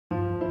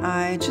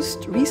I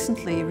just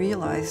recently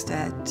realized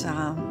that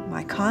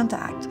my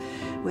contact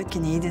with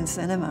Canadian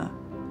cinema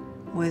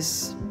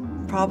was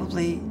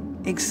probably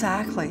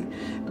exactly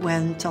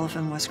when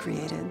Telefilm was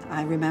created.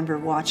 I remember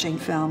watching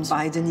films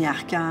by Denis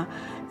Arcand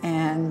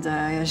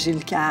and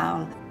Gilles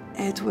Carolle.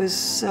 It was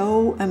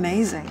so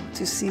amazing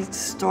to see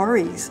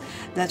stories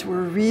that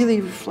were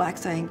really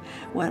reflecting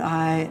what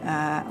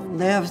I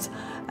lived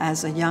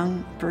as a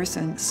young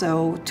person.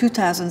 So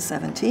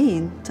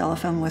 2017,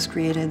 Telefilm was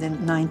created in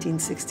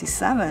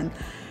 1967.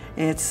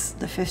 It's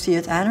the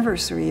 50th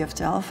anniversary of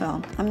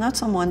Telefilm. I'm not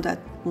someone that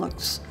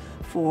looks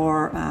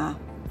for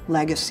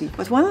legacy,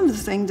 but one of the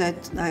things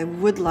that I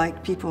would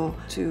like people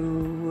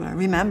to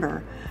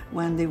remember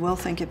when they will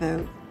think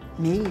about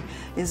me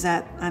is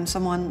that I'm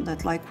someone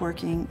that likes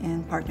working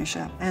in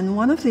partnership. And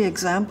one of the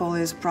examples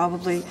is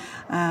probably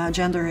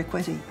gender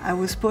equity. I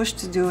was pushed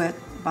to do it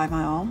by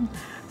my own,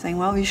 saying,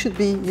 well, you should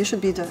be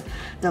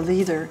the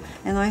leader.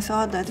 And I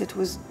thought that it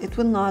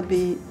would not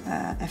be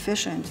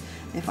efficient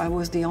if I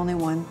was the only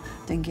one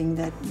thinking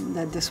that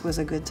this was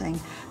a good thing.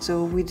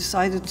 So we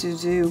decided to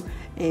do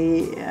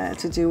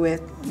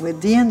it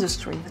with the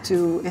industry,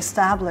 to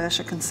establish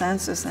a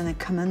consensus and a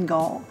common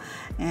goal.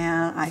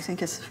 And I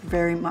think it's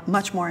very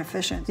much more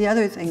efficient. The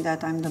other thing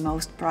that I'm the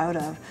most proud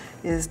of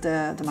is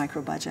the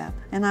micro budget.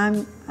 And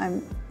I'm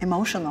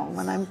emotional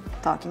when I'm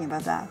talking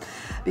about that,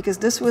 because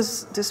this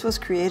was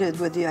created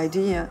with the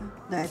idea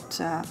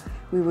that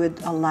we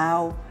would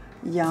allow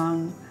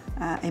young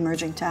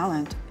emerging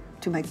talent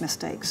to make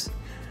mistakes.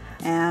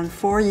 And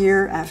 4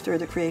 years after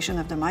the creation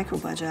of the micro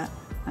budget,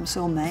 I'm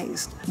so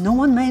amazed. No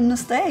one made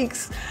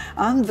mistakes,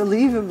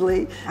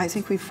 unbelievably. I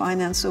think we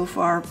financed so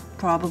far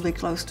probably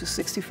close to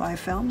 65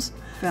 films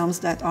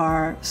that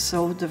are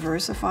so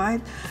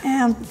diversified,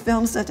 and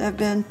films that have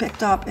been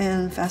picked up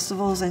in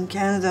festivals in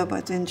Canada,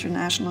 but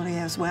internationally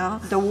as well.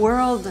 The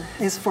world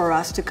is for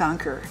us to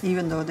conquer.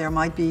 Even though there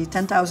might be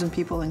 10,000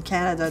 people in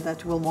Canada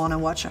that will want to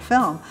watch a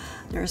film,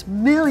 there's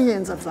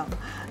millions of them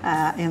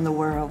in the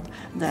world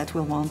that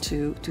will want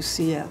to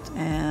see it,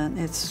 and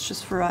it's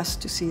just for us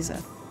to seize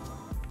it.